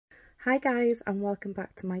Hi guys, and welcome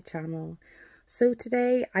back to my channel. So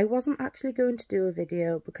today I wasn't actually going to do a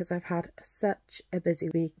video because I've had such a busy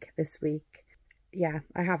week this week. Yeah,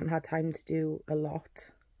 I haven't had time to do a lot.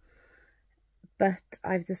 But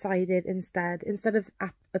I've decided instead of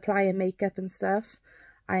applying makeup and stuff,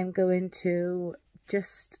 I'm going to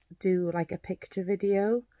just do like a picture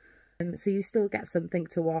video. So you still get something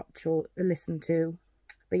to watch or listen to.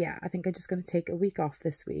 But yeah, I think I'm just going to take a week off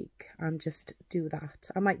this week and just do that.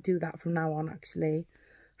 I might do that from now on, actually.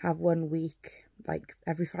 Have 1 week, like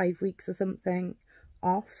every 5 weeks or something,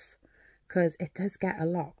 off. Because it does get a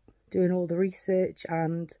lot. Doing all the research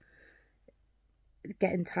and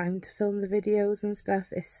getting time to film the videos and stuff.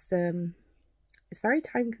 It's very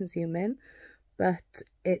time consuming. But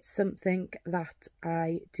it's something that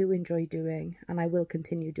I do enjoy doing and I will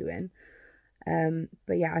continue doing.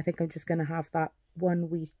 But yeah, I think I'm just going to have that 1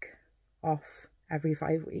 week off every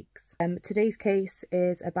 5 weeks. Today's case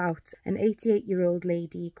is about an 88-year-old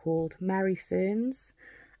lady called Mary Ferns,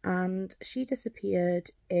 and she disappeared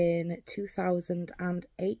in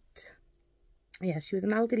 2008. Yeah, she was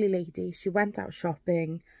an elderly lady. She went out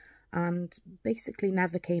shopping and basically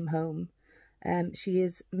never came home. She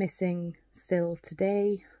is missing still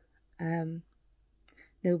today.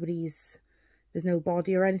 There's no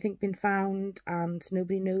body or anything been found, and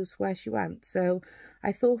nobody knows where she went. So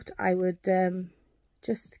I thought I would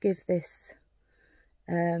just give this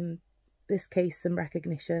this case some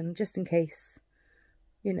recognition, just in case,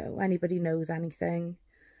 you know, anybody knows anything.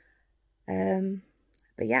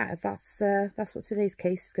 But yeah, that's what today's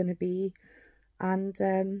case is going to be,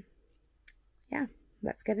 and yeah,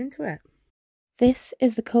 let's get into it. This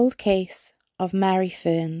is the cold case of Mary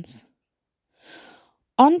Ferns.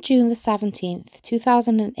 On June the 17th,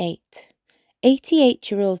 2008,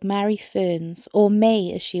 88-year-old Mary Ferns, or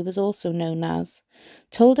May as she was also known as,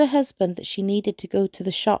 told her husband that she needed to go to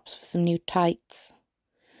the shops for some new tights.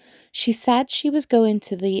 She said she was going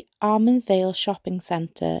to the Armanvale shopping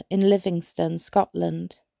centre in Livingston,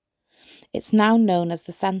 Scotland. It's now known as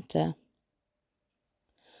the Centre.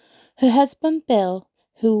 Her husband Bill,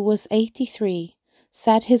 who was 83,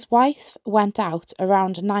 said his wife went out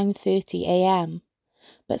around 9:30 a.m.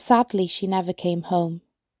 but sadly she never came home.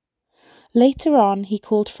 Later on, he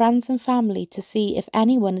called friends and family to see if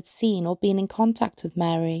anyone had seen or been in contact with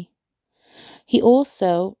Mary. He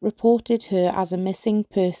also reported her as a missing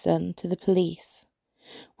person to the police,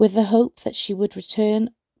 with the hope that she would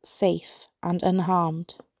return safe and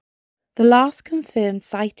unharmed. The last confirmed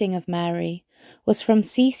sighting of Mary was from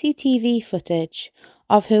CCTV footage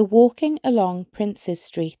of her walking along Princes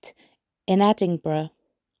Street in Edinburgh,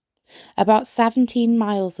 about 17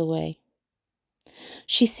 miles away.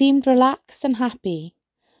 She seemed relaxed and happy,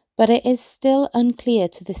 but it is still unclear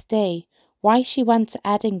to this day why she went to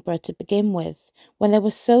Edinburgh to begin with, when there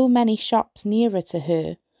were so many shops nearer to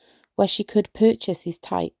her where she could purchase these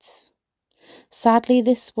tights. Sadly,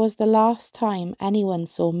 this was the last time anyone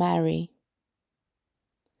saw Mary.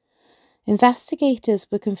 Investigators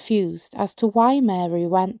were confused as to why Mary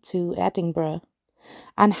went to Edinburgh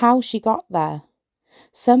and how she got there.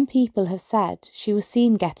 Some people have said she was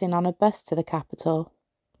seen getting on a bus to the capital.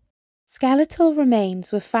 Skeletal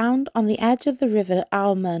remains were found on the edge of the River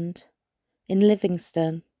Almond in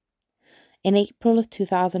Livingston in April of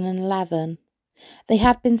 2011. They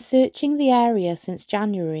had been searching the area since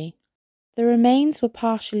January. The remains were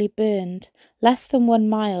partially burned less than 1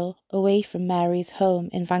 mile away from Mary's home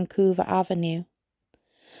in Vancouver Avenue.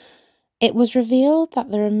 It was revealed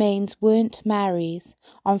that the remains weren't Mary's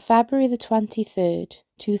on February the 23rd,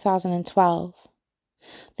 2012.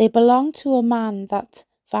 They belonged to a man that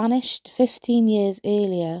vanished 15 years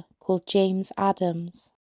earlier called James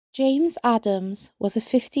Adams. James Adams was a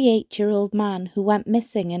 58-year-old man who went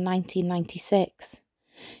missing in 1996.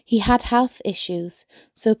 He had health issues,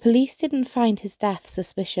 so police didn't find his death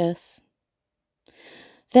suspicious.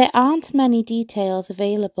 There aren't many details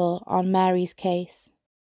available on Mary's case.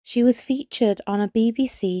 She was featured on a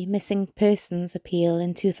BBC Missing Persons appeal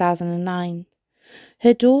in 2009.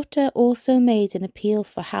 Her daughter also made an appeal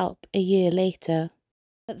for help a year later.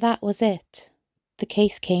 But that was it. The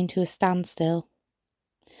case came to a standstill.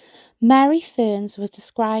 Mary Ferns was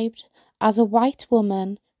described as a white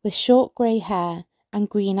woman with short grey hair and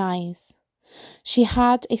green eyes. She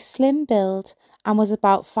had a slim build and was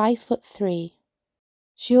about 5'3".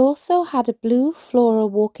 She also had a blue floral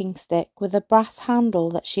walking stick with a brass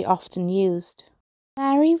handle that she often used.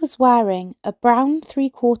 Mary was wearing a brown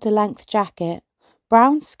 3/4 length jacket,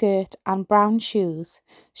 brown skirt and brown shoes.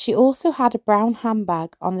 She also had a brown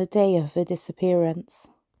handbag on the day of her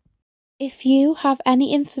disappearance. If you have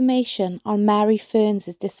any information on Mary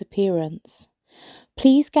Ferns' disappearance,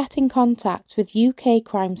 Please get in contact with UK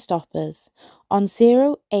Crime Stoppers on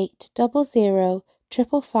 0800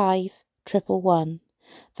 555 111.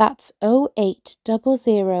 That's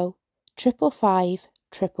 0800 555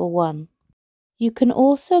 111. You can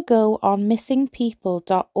also go on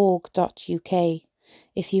missingpeople.org.uk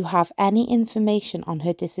if you have any information on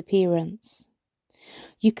her disappearance.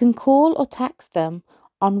 You can call or text them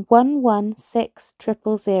on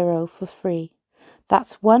 116000 for free.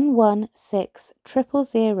 That's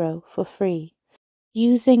 116000 for free,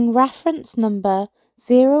 using reference number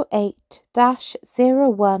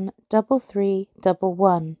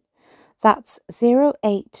 08-013311. That's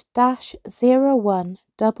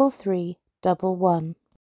 08-013311.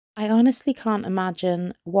 I honestly can't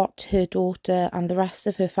imagine what her daughter and the rest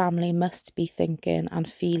of her family must be thinking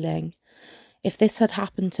and feeling. If this had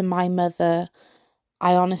happened to my mother,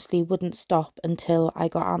 I honestly wouldn't stop until I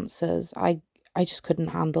got answers. I just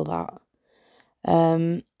couldn't handle that.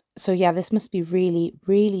 So yeah, this must be really,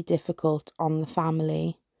 really difficult on the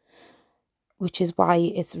family, which is why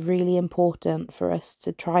it's really important for us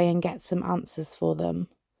to try and get some answers for them.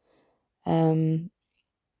 Yeah,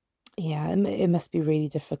 it must be really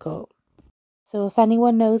difficult. So if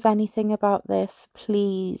anyone knows anything about this,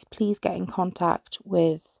 please get in contact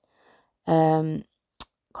with Crime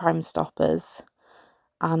Stoppers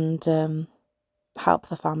and help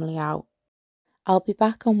the family out. I'll be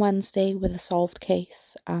back on Wednesday with a solved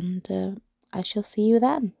case, and I shall see you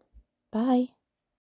then. Bye.